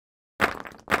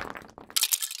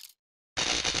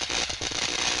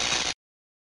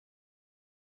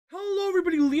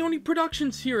everybody, Leone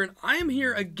Productions here, and I am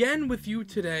here again with you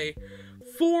today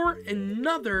for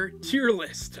another tier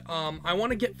list. I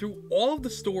want to get through all of the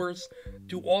stores,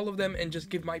 do all of them, and just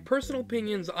give my personal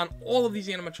opinions on all of these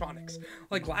animatronics.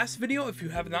 Like last video, if you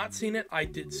have not seen it, I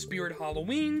did Spirit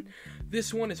Halloween.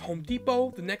 This one is Home Depot.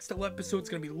 The next episode is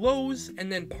going to be Lowe's,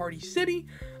 and then Party City.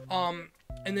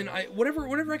 And then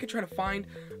whatever I can try to find,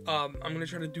 I'm going to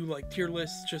try to do like tier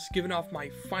lists, just giving off my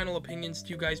final opinions to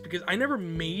you guys, because I never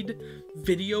made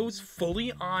videos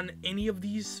fully on any of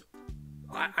these.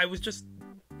 I was just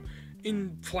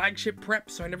in flagship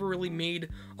prep, so I never really made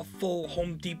a full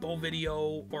Home Depot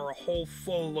video or a whole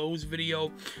full Lowe's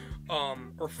video,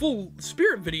 or full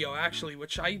Spirit video actually,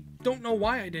 which I don't know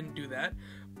why I didn't do that.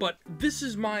 But this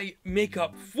is my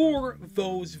makeup for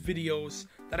those videos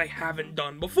that I haven't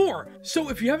done before. So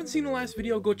if you haven't seen the last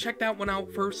video, go check that one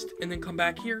out first and then come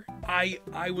back here. I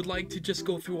would like to just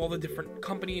go through all the different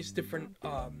companies, different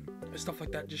stuff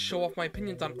like that, just show off my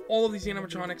opinions on all of these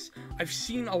animatronics. I've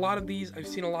seen a lot of these, I've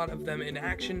seen a lot of them in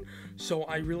action, so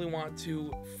I really want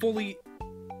to fully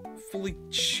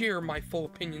share my full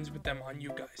opinions with them on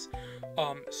you guys.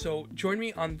 So join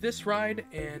me on this ride,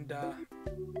 and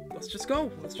let's just go.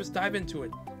 Let's just dive into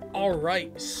it.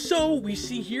 Alright, so we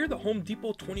see here the Home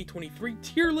Depot 2023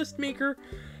 tier list maker.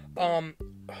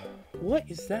 What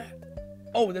is that?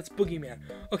 Oh, that's Boogeyman.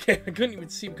 Okay, I couldn't even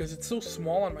see because it's so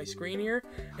small on my screen here,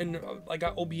 and I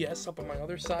got OBS up on my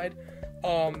other side.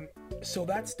 So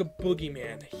that's the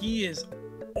Boogeyman. He is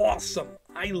awesome.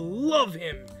 I love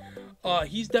him.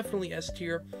 He's definitely S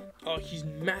tier. He's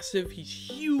massive. He's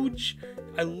huge.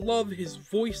 I love his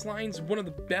voice lines. One of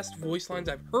the best voice lines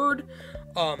I've heard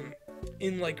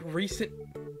in like recent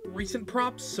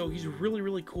props. So he's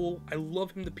really cool. I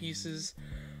love him to pieces.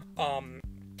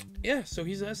 Yeah, so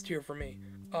he's S tier for me.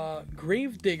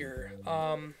 Gravedigger.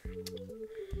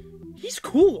 He's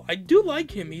cool. I do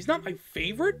like him. He's not my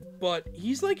favorite, but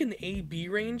he's like in the A-B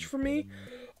range for me.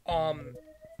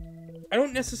 I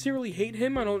don't necessarily hate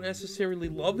him, I don't necessarily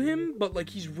love him, but like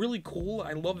he's really cool.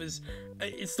 I love his,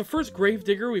 it's the first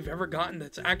Gravedigger we've ever gotten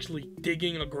that's actually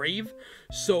digging a grave,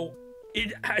 so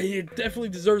it definitely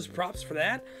deserves props for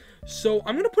that. So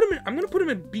I'm gonna put him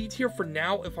in B tier for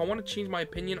now. If I want to change my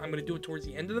opinion, I'm gonna do it towards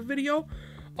the end of the video.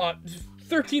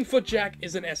 13-foot Jack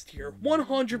is an S tier,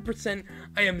 100%.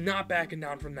 I am not backing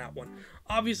down from that one.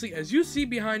 Obviously, as you see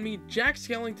behind me, Jack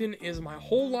Skellington is my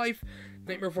whole life.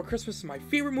 Nightmare Before Christmas is my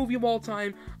favorite movie of all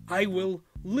time. I will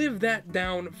live that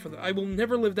down I will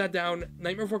never live that down.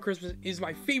 Nightmare Before Christmas is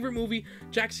my favorite movie.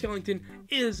 Jack Skellington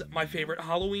is my favorite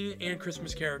Halloween and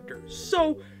Christmas character.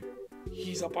 So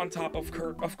he's up on top of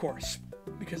Kurt, of course,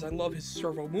 because I love his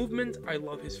servo movement, I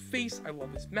love his face, I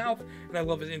love his mouth, and I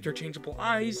love his interchangeable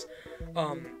eyes.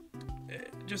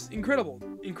 Just incredible.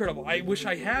 I wish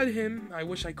I had him, I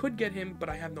wish I could get him, but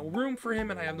I have no room for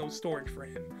him and I have no storage for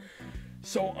him.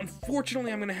 So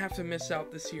unfortunately I'm gonna have to miss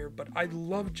out this year, but I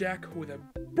love Jack with a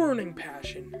burning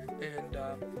passion, and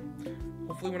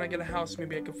hopefully when I get a house,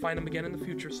 maybe I can find him again in the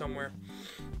future somewhere.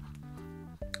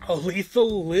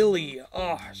 Lethal Lily.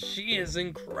 Oh, she is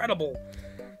incredible.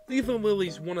 Lethal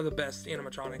Lily's one of the best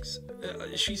animatronics.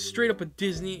 She's straight up a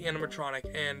Disney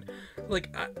animatronic, and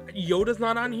like Yoda's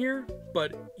not on here,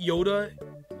 but Yoda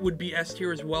would be S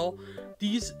tier as well.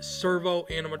 These servo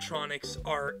animatronics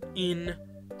are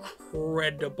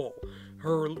incredible.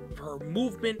 Her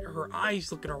movement, her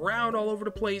eyes looking around all over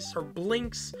the place, her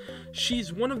blinks.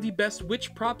 She's one of the best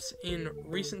witch props in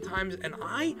recent times, and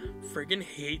I friggin'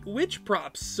 hate witch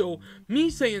props. So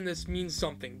me saying this means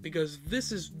something, because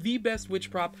this is the best witch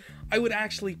prop. I would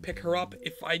actually pick her up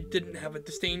if I didn't have a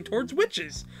disdain towards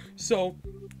witches. So,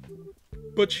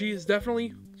 but she is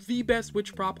definitely the best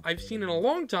witch prop I've seen in a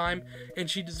long time, and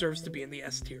she deserves to be in the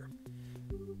S tier.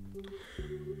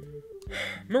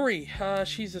 Marie,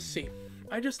 she's a C.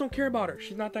 I just don't care about her.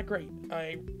 She's not that great.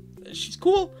 She's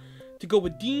cool to go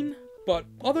with Dean, but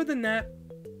other than that,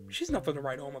 she's nothing to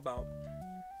write home about.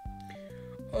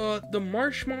 The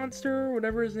Marsh Monster,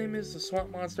 whatever his name is, the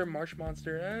Swamp Monster, Marsh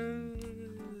Monster.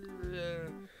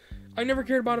 I never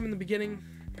cared about him in the beginning.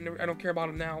 I don't care about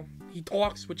him now. He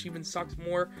talks, which even sucks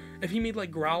more. If he made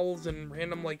like growls and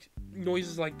random like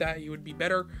noises like that, he would be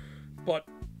better. But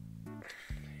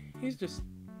he's just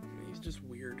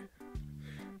weird.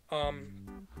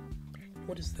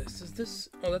 What is this? Is this?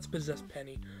 Oh, that's Possessed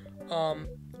Penny.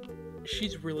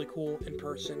 She's really cool in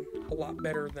person, a lot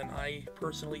better than I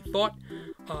personally thought.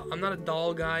 I'm not a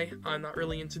doll guy. I'm not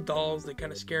really into dolls. They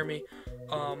kind of scare me.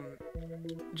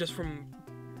 Just from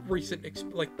recent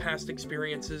past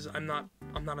experiences, I'm not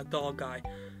a doll guy.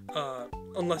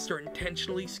 Unless they're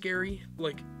intentionally scary.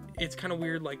 Like it's kind of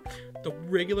weird. Like the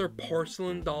regular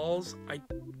porcelain dolls,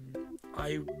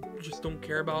 I just don't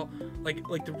care about.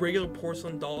 Like the regular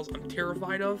porcelain dolls I'm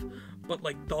terrified of, but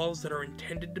like dolls that are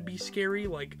intended to be scary,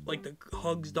 like the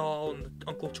Hugs doll and the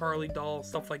Uncle Charlie doll,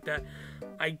 stuff like that,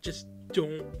 I just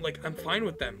don't like. I'm fine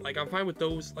with them. Like I'm fine with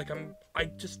those. Like I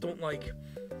just don't like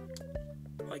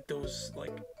those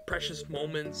like Precious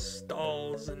Moments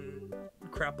dolls and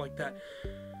crap like that.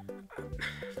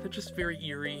 They're just very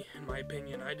eerie in my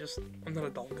opinion. I'm not a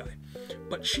doll guy.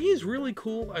 But she is really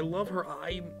cool. I love her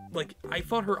eye. Like I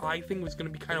thought her eye thing was gonna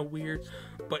be kind of weird,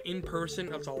 but in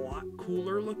person it's a lot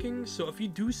cooler looking. So if you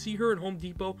do see her at Home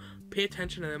Depot, pay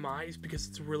attention to them eyes because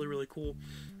it's really, really cool.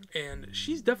 And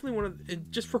she's definitely one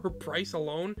of, just for her price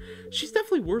alone, she's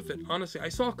definitely worth it, honestly. I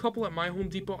saw a couple at my Home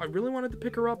Depot. I really wanted to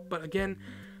pick her up, but again,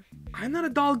 I'm not a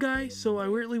doll guy, so I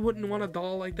really wouldn't want a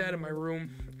doll like that in my room.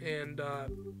 And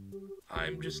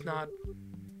I'm just not,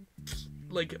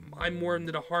 like, I'm more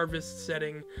into the Harvest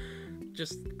setting,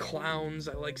 just clowns.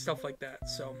 I like stuff like that,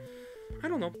 so I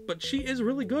don't know. But she is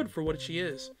really good for what she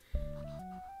is.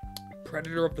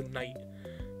 Predator of the Night.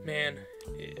 Man,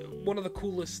 one of the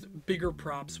coolest, bigger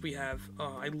props we have.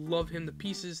 I love him, the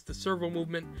pieces, the servo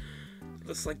movement.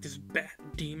 It's like this bat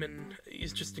demon.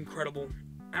 He's just incredible.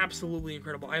 Absolutely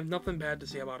incredible. I have nothing bad to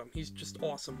say about him. He's just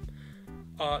awesome.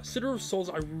 Sitter of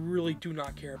Souls, I really do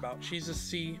not care about. She's a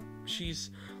C. She's,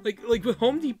 like with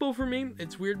Home Depot for me,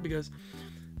 it's weird because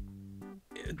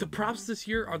the props this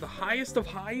year are the highest of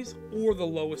highs or the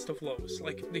lowest of lows.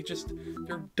 Like,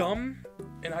 they're dumb,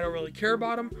 and I don't really care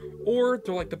about them, or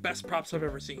they're like the best props I've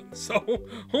ever seen. So,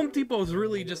 Home Depot is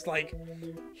really just like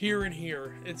here and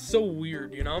here. It's so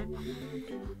weird, you know?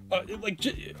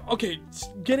 Okay,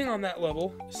 getting on that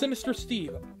level, Sinister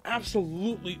Steve,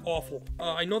 absolutely awful.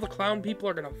 I know the clown people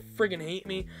are gonna friggin' hate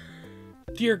me.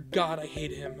 Dear God, I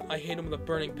hate him. I hate him with a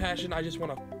burning passion. I just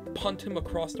want to punt him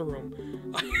across the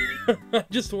room. I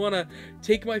just want to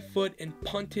take my foot and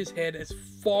punt his head as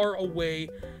far away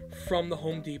from the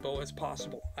Home Depot as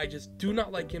possible. I just do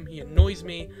not like him. He annoys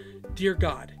me. Dear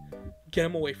God, get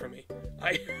him away from me.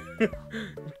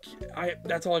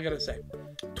 That's all I gotta say.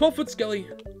 12-foot Skelly,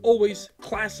 always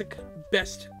classic,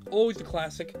 best, always the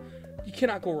classic. You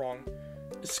cannot go wrong.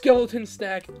 Skeleton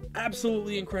stack,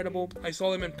 absolutely incredible. I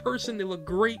saw them in person, they look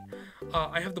great.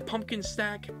 I have the pumpkin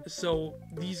stack, so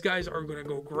these guys are gonna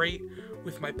go great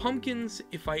with my pumpkins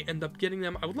if I end up getting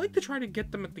them. I would like to try to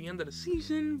get them at the end of the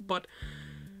season, but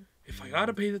if I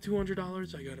gotta pay the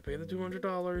 $200, I gotta pay the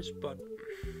 $200, but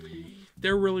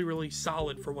they're really, really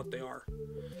solid for what they are.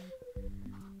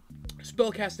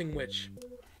 Spellcasting Witch.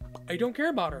 I don't care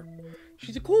about her.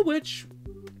 She's a cool witch.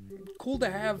 Cool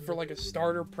to have for like a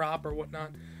starter prop or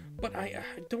whatnot, but I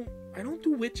don't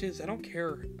do witches. I don't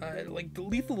care. Like the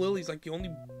Lethal Lily's like the only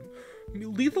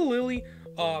Lethal Lily,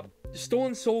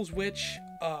 Stolen Souls Witch,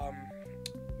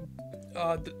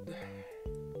 the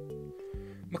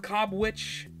Macabre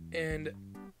Witch, and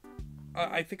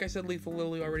I think I said Lethal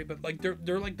Lily already, but like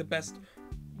they're like the best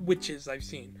witches I've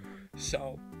seen.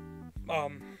 So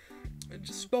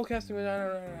just spellcasting,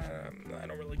 I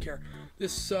don't really care.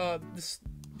 This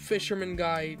fisherman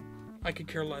guy, I could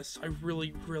care less. I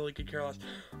really, really could care less.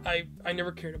 I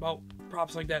never cared about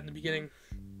props like that in the beginning.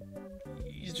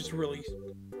 He's just really,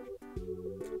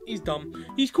 he's dumb.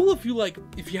 He's cool if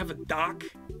you have a dock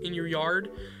in your yard,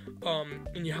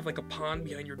 and you have like a pond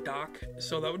behind your dock.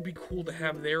 So that would be cool to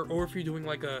have there. Or if you're doing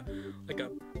like a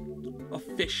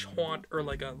fish haunt, or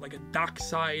like a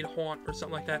dockside haunt or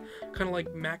something like that, kind of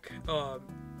like Mac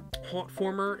Haunt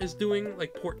Former is doing,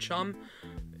 like Port Chum.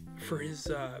 For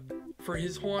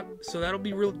his haunt, so that'll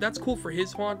be that's cool for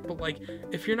his haunt. But like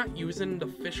if you're not using the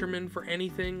fisherman for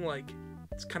anything, like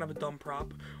it's kind of a dumb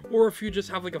prop. Or if you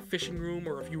just have like a fishing room,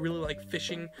 or if you really like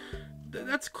fishing,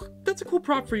 that's a cool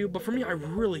prop for you. But for me, I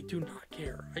really do not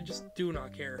care. I just do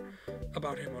not care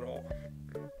about him at all.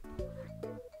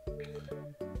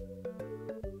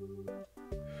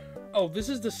 Oh, this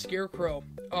is the Scarecrow.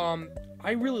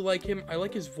 I really like him. I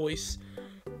like his voice.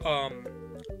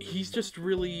 He's just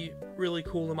really, really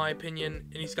cool in my opinion,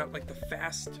 and he's got like the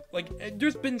fast, like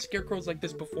there's been scarecrows like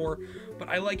this before, but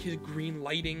I like his green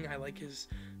lighting. I like his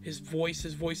voice.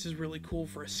 His voice is really cool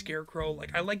for a scarecrow.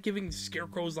 Like I like giving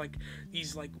scarecrows like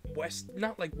these like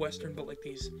not like western, but like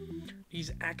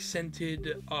these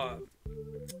accented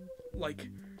like,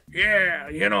 yeah,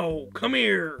 you know, come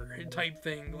here type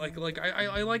thing. Like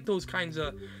I like those kinds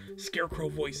of scarecrow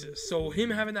voices. So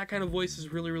him having that kind of voice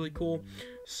is really, really cool.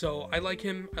 So I like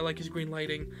him. I like his green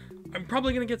lighting. I'm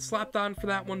probably gonna get slapped on for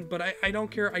that one, but I don't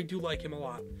care. I do like him a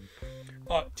lot.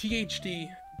 THD,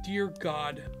 dear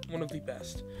God, one of the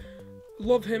best.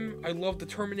 Love him. I love the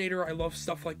Terminator. I love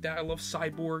stuff like that. I love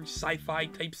cyborg, sci-fi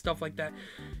type stuff like that.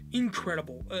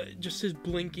 Incredible. Just his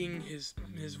blinking, his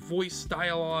voice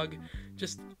dialogue,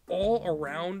 just all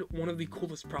around one of the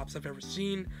coolest props I've ever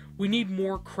seen. We need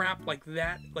more crap like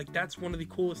that. Like, that's one of the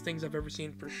coolest things I've ever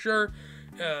seen for sure.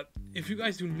 If you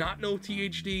guys do not know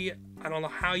THD, I don't know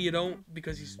how you don't,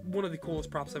 because he's one of the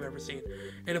coolest props I've ever seen.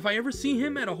 And if I ever see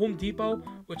him at a Home Depot,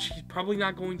 which he's probably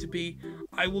not going to be,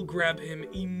 I will grab him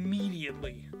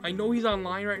immediately. I know he's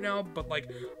online right now, but like,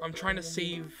 I'm trying to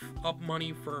save up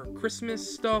money for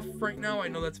Christmas stuff right now. I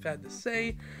know that's bad to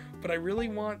say, but I really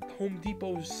want Home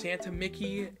Depot's Santa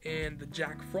Mickey and the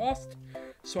Jack Frost.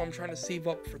 So I'm trying to save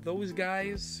up for those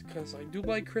guys, because I do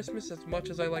like Christmas as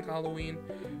much as I like Halloween,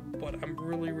 but I'm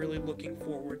really, really looking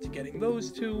forward to getting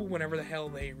those two whenever the hell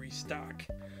they restock.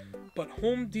 But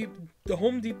the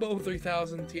Home Depot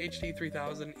 3000, THD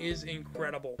 3000 is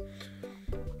incredible.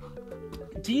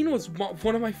 Dean was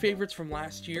one of my favorites from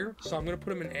last year, so I'm going to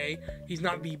put him in A. He's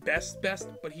not the best,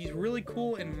 but he's really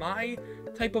cool in my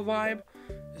type of vibe.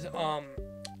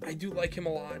 I do like him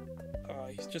a lot.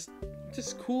 He's just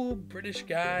cool British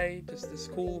guy, just this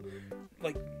cool,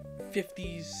 like,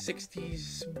 50s,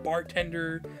 60s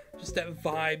bartender, just that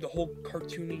vibe, the whole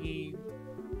cartoony,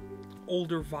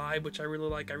 older vibe, which I really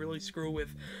like. I really screw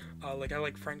with, like, I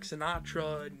like Frank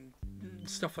Sinatra and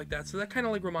stuff like that, so that kind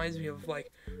of, like, reminds me of,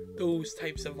 like, those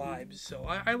types of vibes, so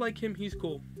I like him. He's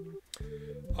cool.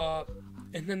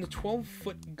 And then the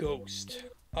 12-foot ghost.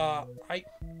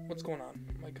 What's going on?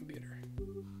 My computer.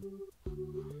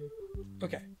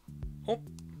 Okay. Oh,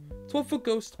 12-foot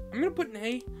ghost. I'm gonna put an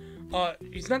A.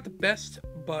 He's not the best,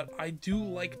 but I do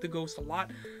like the ghost a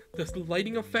lot. The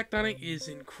lighting effect on it is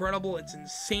incredible. It's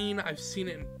insane. I've seen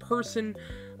it in person.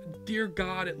 Dear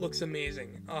God, it looks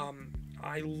amazing.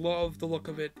 I love the look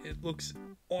of it. It looks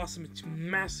awesome. It's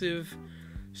massive.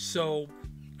 So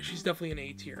she's definitely an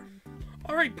A tier.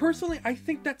 All right, personally, I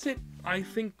think that's it. I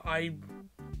think I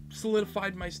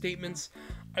solidified my statements.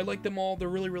 I like them all. They're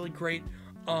really, really great.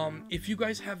 If you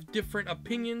guys have different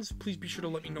opinions, please be sure to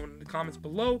let me know in the comments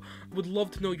below. I would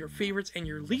love to know your favorites and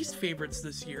your least favorites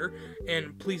this year,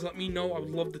 and please let me know. I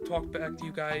would love to talk back to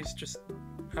you guys. Just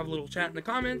have a little chat in the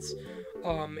comments.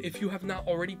 If you have not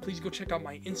already, please go check out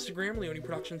my Instagram, Leone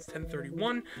Productions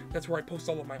 1031. That's where I post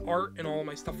all of my art and all of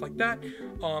my stuff like that.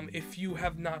 If you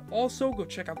have not also, go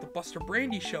check out the Buster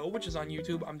Brandy show, which is on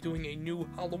YouTube. I'm doing a new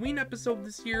Halloween episode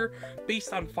this year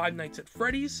based on Five Nights at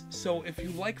Freddy's. So if you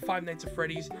like Five Nights at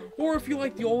Freddy's, or if you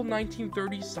like the old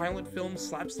 1930s silent film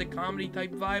slapstick comedy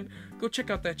type vibe, go check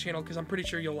out that channel, because I'm pretty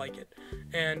sure you'll like it.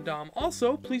 And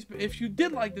also, please, if you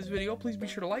did like this video, please be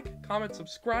sure to like, comment,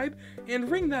 subscribe, and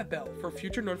ring that bell for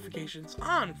future notifications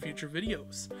on future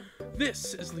videos.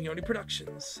 This is Leone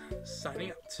Productions,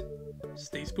 signing out.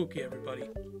 Stay spooky, everybody.